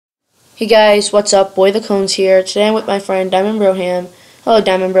Hey guys, what's up? Boy the Cones here. Today I'm with my friend Diamond Broham. Hello,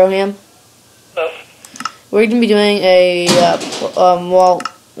 Diamond Broham. Hello. We're going to be doing a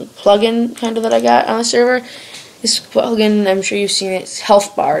plugin kind of that I got on the server. This plugin, I'm sure you've seen it, it's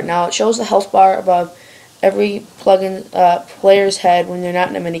health bar. Now it shows the health bar above every plugin player's head when they're not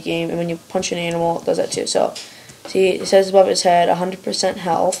in a minigame, and when you punch an animal, it does that too. So, see, it says above his head 100%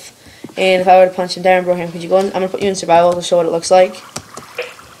 health. And if I were to punch him, Diamond Broham, could you go in? I'm going to put you in survival to show what it looks like.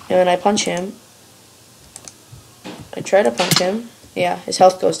 And when I punch him, I try to punch him, yeah, his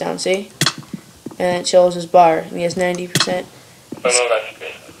health goes down, see? And it shows his bar, and he has 90%. Oh, no, that's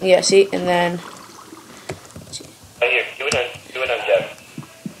great. Yeah, see? And then... Right here, do it on Jeb.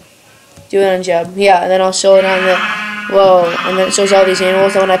 Do it on Jeb. Yeah, and then I'll show it on the... Whoa, and then it shows all these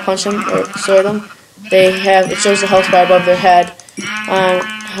animals that when I punch them, or destroy them, it shows the health bar above their head on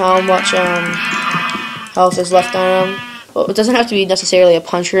how much health is left on them. Well, it doesn't have to be necessarily a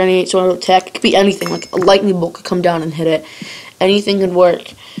punch or any sort of attack. It could be anything. Like a lightning bolt could come down and hit it. Anything could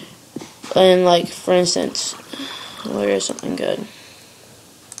work. And like, for instance, where is something good?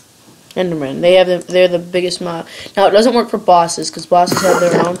 Enderman. They're the biggest mob. Now it doesn't work for bosses because bosses have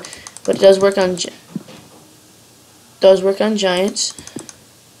their own, but it does work on giants.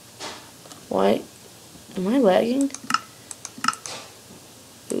 Why? Am I lagging?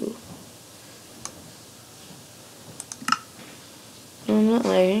 Ooh. No, I'm not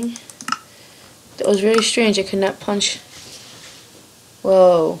lagging. That was very strange. I could not punch.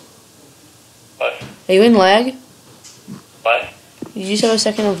 Whoa. What? Are you in lag? What? Did you just have a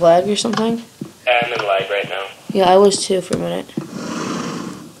second of lag or something? Yeah, I'm in lag right now. Yeah, I was too for a minute.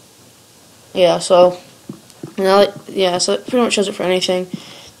 Yeah, so now, yeah, so it pretty much shows it for anything.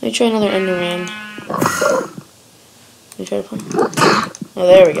 Let me try another Enderman. Let me try to punch. Oh,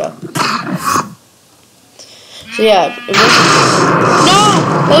 there we go. So yeah, it works. No!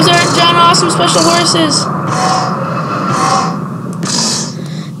 Those aren't John Awesome Special Horses!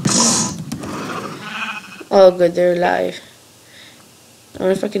 Oh good, they're alive. I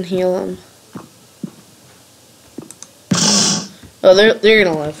wonder if I can heal them. Oh, they're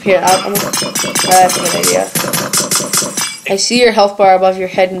gonna live. Here, that's a good idea. I see your health bar above your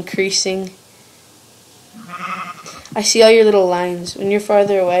head increasing. I see all your little lines. When you're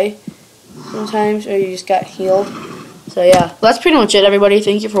farther away, sometimes, or you just got healed. So yeah, that's pretty much it, everybody.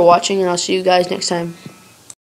 Thank you for watching, and I'll see you guys next time.